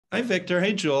Hi, Victor.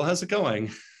 Hey, Jewel. How's it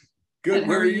going? Good.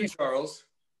 Where are you, Charles?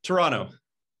 Toronto.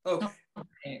 Oh,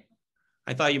 Okay.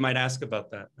 I thought you might ask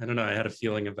about that. I don't know. I had a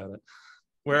feeling about it.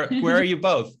 Where are you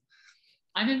both?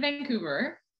 I'm in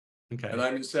Vancouver. Okay. and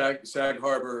I'm in Sag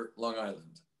Harbor, Long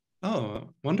Island. Oh,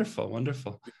 wonderful,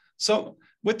 wonderful. So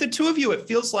with the two of you, it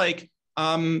feels like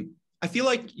I feel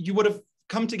like you would have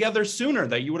come together sooner,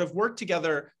 that you would have worked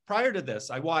together prior to this.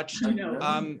 I watched I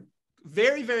know.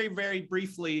 very, very, very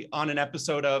briefly on an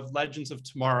episode of Legends of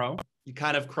Tomorrow. You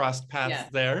kind of crossed paths Yeah.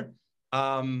 there.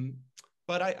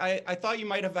 But I thought you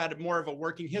might have had more of a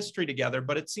working history together,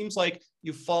 but it seems like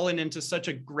you've fallen into such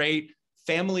a great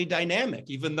family dynamic,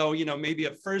 even though, maybe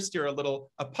at first you're a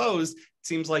little opposed. It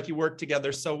seems like you work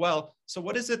together so well. So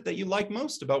what is it that you like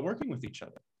most about working with each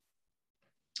other?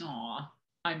 Aw,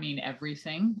 I mean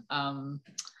everything.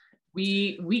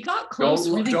 We got close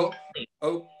really Don't. quickly.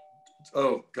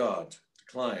 Oh God.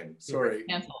 Decline. Sorry.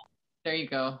 Cancel. There you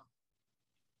go.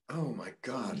 Oh my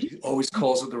God. He always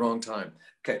calls at the wrong time.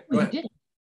 Okay, go You ahead. did it.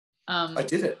 I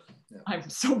did it. Yeah, I'm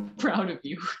so proud of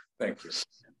you. thank you.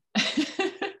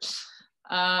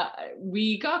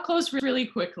 We got close really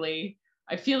quickly.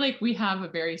 I feel like we have a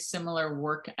very similar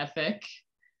work ethic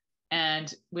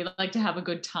and we like to have a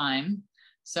good time.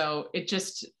 So it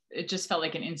just felt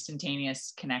like an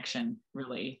instantaneous connection,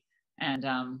 really. And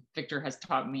Victor has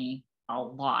taught me a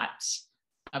lot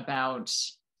about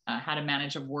how to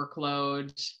manage a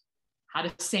workload, how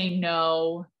to say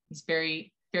no. He's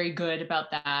very, very good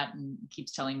about that and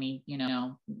keeps telling me,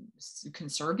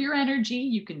 conserve your energy.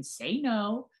 You can say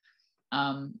no.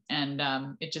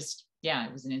 It just,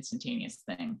 it was an instantaneous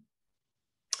thing.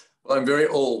 Well, I'm very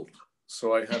old,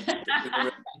 so I have.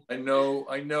 I know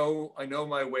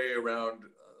my way around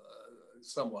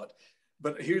somewhat.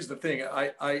 But here's the thing: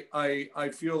 I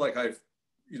feel like I've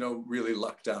really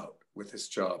lucked out with this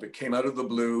job. It came out of the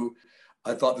blue.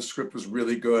 I thought the script was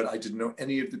really good. I didn't know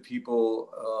any of the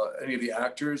people, any of the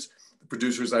actors, the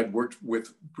producers. I'd worked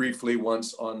with briefly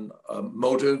once on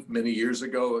Motive many years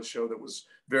ago, a show that was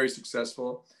very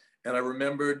successful. And I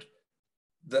remembered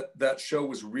that show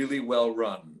was really well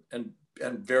run and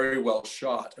very well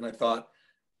shot. And I thought,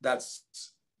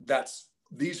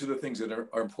 these are the things that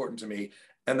are important to me.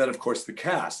 And then of course the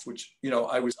cast, which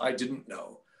I didn't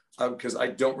know. Because I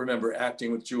don't remember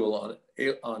acting with Jewel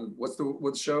on what's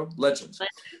the show? Legends.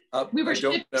 We were I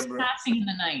don't ships remember. passing in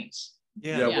the night.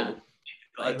 Yeah. Well,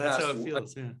 That's how it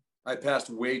feels. Yeah. I passed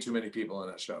way too many people on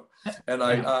that show, and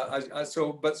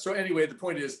so anyway, the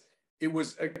point is, it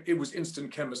was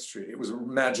instant chemistry. It was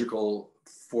magical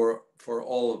for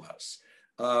all of us,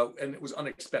 and it was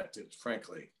unexpected,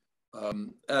 frankly,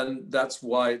 and that's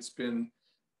why it's been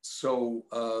so.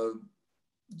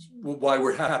 Why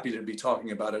we're happy to be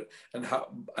talking about it, and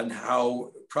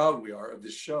how proud we are of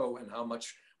this show, and how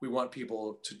much we want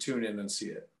people to tune in and see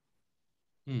it.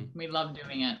 We love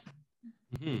doing it.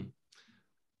 Mm-hmm.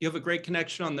 You have a great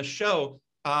connection on the show.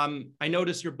 I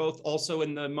noticed you're both also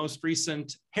in the most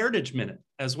recent Heritage Minute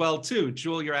as well, too.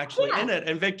 Jewel, you're actually in it,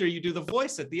 and Victor, you do the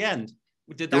voice at the end.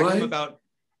 Did that come about?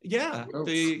 Yeah,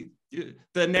 the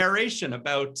narration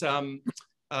about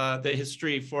the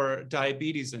history for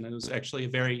diabetes, and it was actually a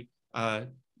very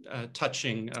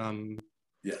touching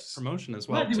promotion as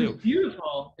well, too. It was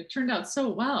beautiful. It turned out so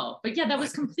well. But yeah, that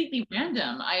was completely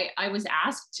random. I was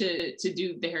asked to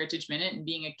do the Heritage Minute, and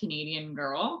being a Canadian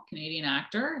girl, Canadian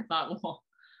actor, I thought, well,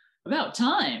 about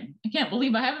time. I can't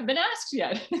believe I haven't been asked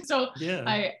yet. So yeah.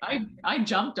 I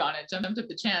jumped on it, jumped at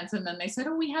the chance. And then they said,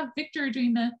 oh, we have Victor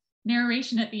doing the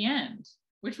narration at the end,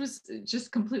 which was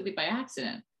just completely by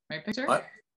accident. Right, Victor? I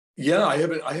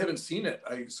haven't seen it.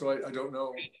 So I don't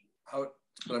know how,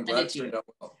 but I'm glad it turned out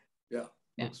well. Yeah.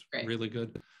 Looks really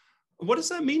good. What does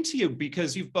that mean to you?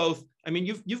 Because you've both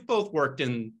worked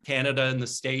in Canada and the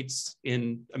States,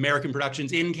 in American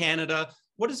productions in Canada.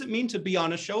 What does it mean to be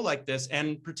on a show like this,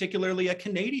 and particularly a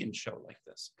Canadian show like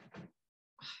this?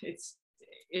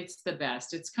 It's the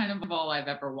best. It's kind of all I've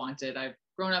ever wanted. I've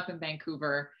grown up in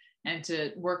Vancouver, and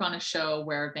to work on a show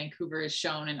where Vancouver is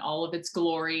shown in all of its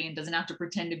glory and doesn't have to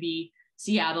pretend to be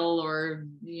Seattle or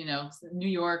New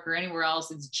York or anywhere else.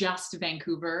 It's just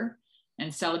Vancouver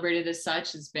and celebrated as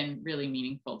such has been really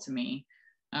meaningful to me.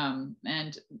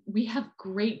 And we have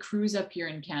great crews up here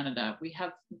in Canada. We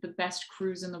have the best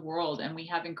crews in the world, and we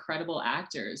have incredible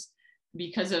actors.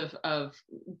 Because of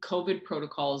COVID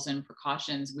protocols and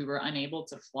precautions, we were unable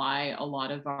to fly a lot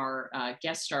of our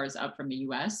guest stars up from the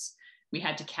US. We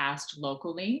had to cast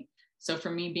locally. So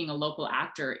for me, being a local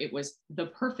actor, it was the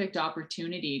perfect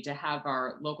opportunity to have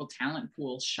our local talent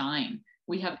pool shine.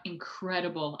 We have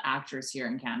incredible actors here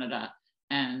in Canada,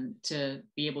 and to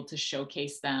be able to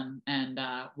showcase them and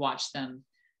watch them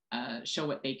show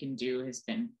what they can do has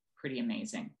been pretty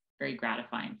amazing, very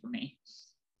gratifying for me.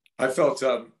 I felt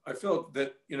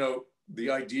that, you know, the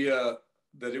idea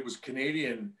that it was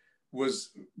Canadian was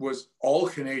all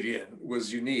Canadian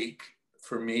was unique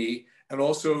for me and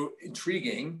also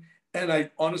intriguing. And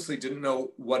I honestly didn't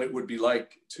know what it would be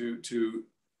like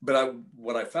but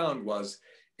what I found was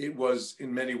it was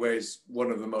in many ways one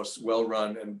of the most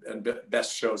well-run and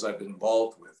best shows I've been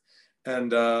involved with.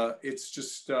 And it's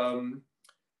just,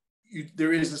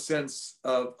 there is a sense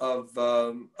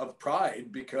of pride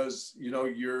because, you know,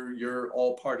 you're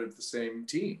all part of the same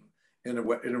team in a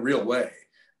real way.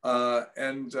 I've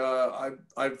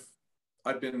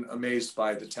been amazed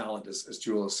by the talent, as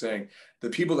Jewel is saying. The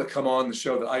people that come on the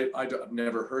show that I've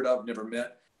never heard of, never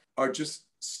met, are just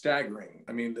staggering.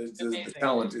 I mean, the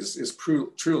talent is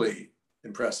truly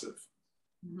impressive.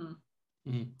 Mm-hmm.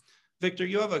 Mm-hmm. Victor,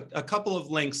 you have a couple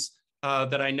of links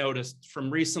that I noticed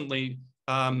from recently.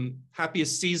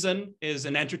 Happiest Season is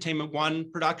an Entertainment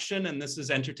One production, and this is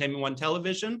Entertainment One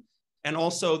television. And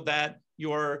also that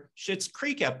your Schitt's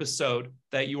Creek episode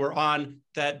that you were on,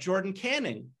 that Jordan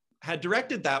Canning had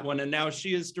directed that one, and now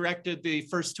she has directed the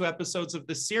first 2 episodes of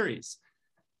the series.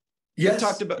 Yes.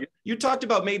 You talked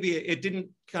about maybe it didn't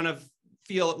kind of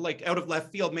feel like out of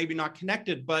left field, maybe not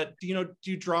connected, but do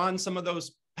you draw on some of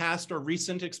those past or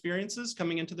recent experiences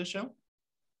coming into the show?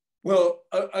 Well,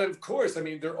 of course. I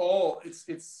mean, they're all,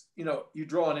 it's, you know, you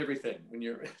draw on everything when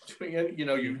you're doing it, you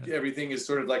know, everything is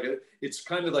sort of like it's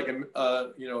kind of like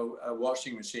a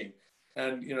washing machine,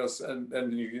 and, you know,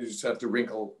 and you just have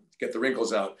to get the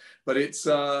wrinkles out. But it's,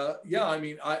 yeah, I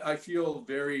mean, I feel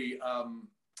very,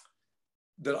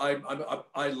 that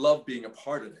I love being a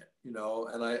part of it, you know,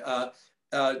 and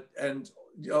and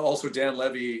also Dan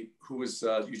Levy, who was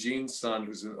Eugene's son,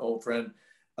 who's an old friend,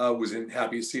 was in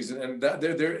Happiest Season, and that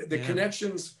the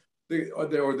connections, you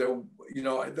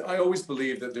know, I always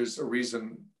believe that there's a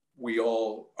reason we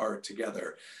all are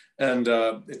together, and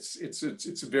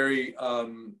it's very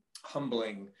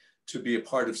humbling to be a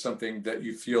part of something that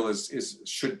you feel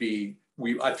should be.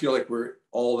 I feel like we're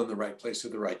all in the right place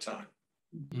at the right time.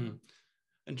 Mm-hmm.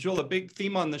 And Jewel, a big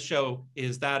theme on the show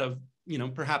is that of, you know,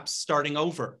 perhaps starting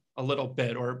over a little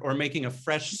bit or making a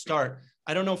fresh start.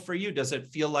 I don't know, for you, does it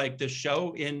feel like the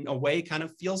show in a way kind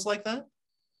of feels like that?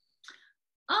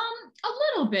 A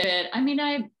little bit. I mean,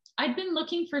 I'd been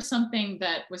looking for something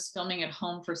that was filming at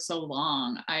home for so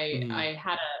long. I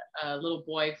had a little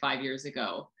boy 5 years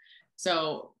ago.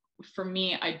 So for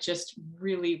me, I just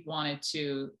really wanted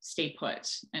to stay put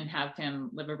and have him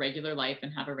live a regular life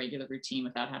and have a regular routine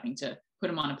without having to put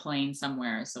him on a plane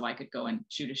somewhere so I could go and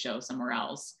shoot a show somewhere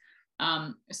else.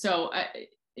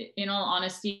 In all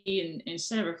honesty,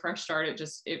 instead of a fresh start, it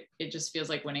just feels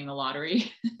like winning the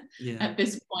lottery at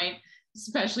this point,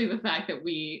 especially the fact that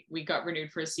we got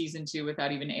renewed for a season 2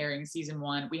 without even airing season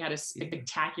 1. We had a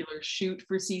spectacular shoot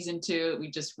for season 2. We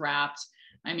just wrapped.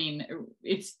 I mean,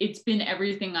 it's been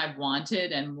everything I've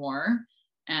wanted and more.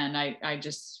 And I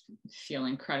just feel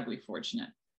incredibly fortunate.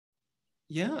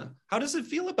 Yeah. How does it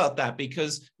feel about that?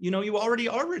 Because, you know, you already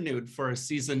are renewed for a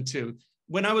season 2.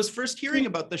 When I was first hearing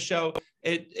about the show,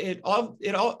 it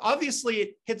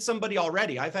obviously hit somebody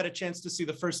already. I've had a chance to see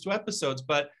the first 2 episodes,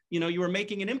 but, you know, you were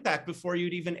making an impact before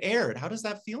you'd even aired. How does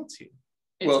that feel to you?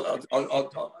 Well,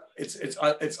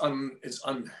 it's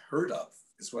unheard of.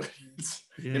 Is what it is.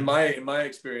 Yeah. In my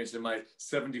experience, in my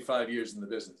 75 years in the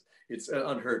business, it's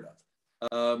unheard of.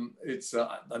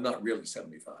 I'm not really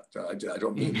 75. I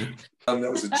don't mean it.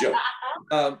 That was a joke.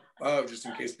 Just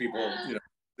in case people, you know,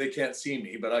 they can't see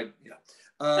me, but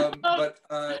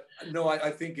no, I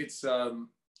think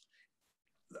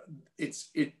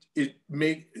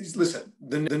listen,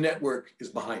 the network is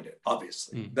behind it,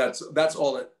 obviously. That's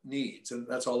all it needs, and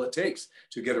that's all it takes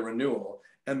to get a renewal.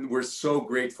 And we're so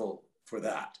grateful for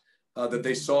that, that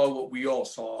they saw what we all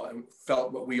saw and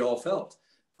felt what we all felt.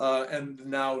 And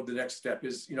now the next step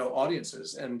is, you know,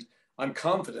 audiences. And I'm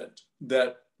confident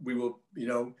that we will, you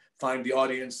know, find the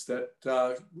audience that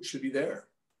should be there.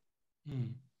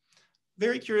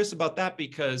 Very curious about that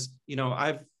because, you know,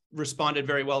 I've responded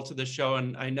very well to the show,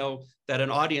 and I know that an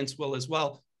audience will as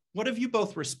well. What have you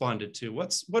both responded to?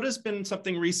 What has been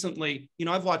something recently? You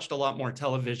know, I've watched a lot more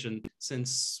television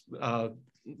since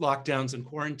lockdowns and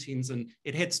quarantines, and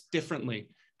it hits differently.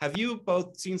 Have you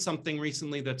both seen something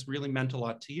recently that's really meant a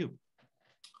lot to you?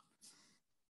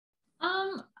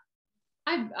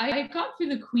 I got through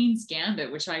the Queen's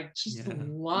Gambit, which I just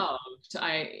loved.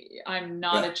 I'm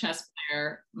not a chess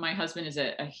player. My husband is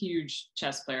a huge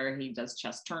chess player. He does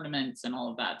chess tournaments and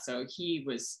all of that. So he'd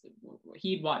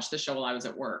watched the show while I was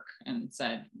at work and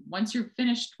said, once you're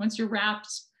finished, once you're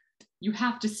wrapped, you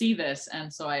have to see this.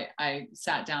 And so I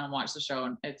sat down and watched the show,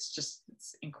 and it's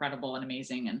incredible and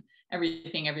amazing, and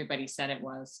everything everybody said it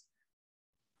was.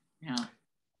 Yeah.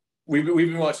 We've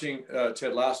been watching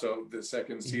Ted Lasso, the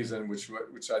second season, which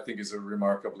I think is a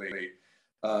remarkably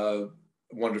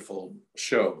wonderful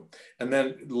show. And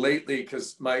then lately,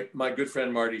 because my good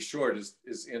friend Marty Short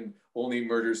is in Only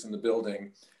Murders in the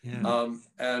Building,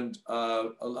 and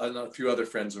a few other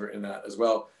friends are in that as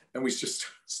well. And we just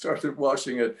started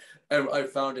watching it, and I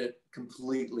found it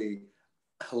completely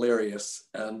hilarious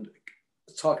and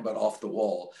talk about off the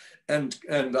wall, and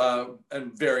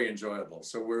very enjoyable.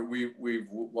 So we've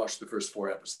watched the first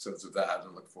 4 episodes of that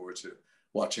and look forward to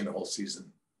watching the whole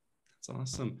season. That's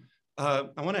awesome. I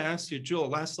want to ask you, Jewel,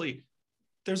 lastly,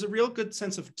 there's a real good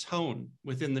sense of tone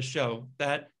within the show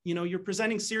that, you know, you're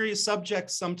presenting serious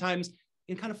subjects sometimes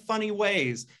in kind of funny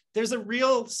ways. There's a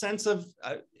real sense of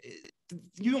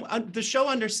the show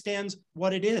understands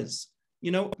what it is.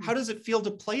 You know, how does it feel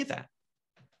to play that?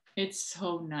 It's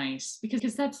so nice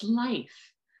because that's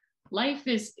life. Life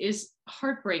is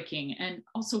heartbreaking and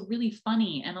also really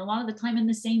funny, and a lot of the time in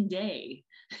the same day.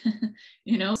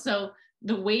 You know, so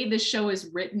the way the show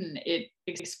is written, it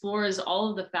explores all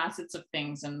of the facets of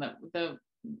things, and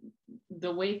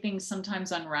the way things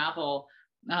sometimes unravel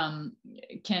can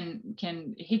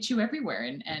hit you everywhere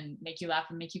and make you laugh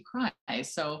and make you cry.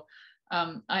 So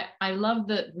I love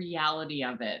the reality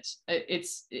of it.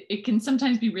 It can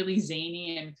sometimes be really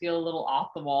zany and feel a little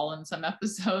off the wall in some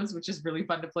episodes, which is really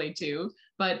fun to play too.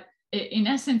 But in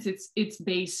essence, it's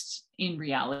based in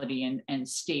reality and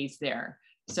stays there.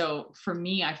 So for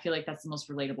me, I feel like that's the most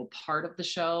relatable part of the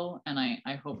show, and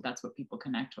I hope that's what people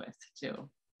connect with too.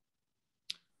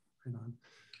 Right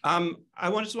on.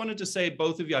 I just wanted to say,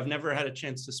 both of you, I've never had a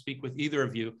chance to speak with either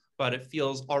of you, but it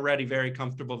feels already very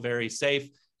comfortable, very safe.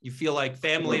 You feel like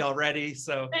family already.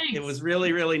 So Thanks. It was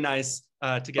really, really nice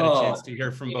to get a chance to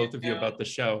hear from both of you about the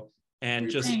show, and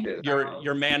just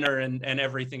your manner and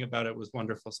everything about it was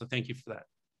wonderful. So thank you for that.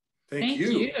 Thank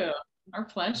you. Our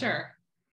pleasure.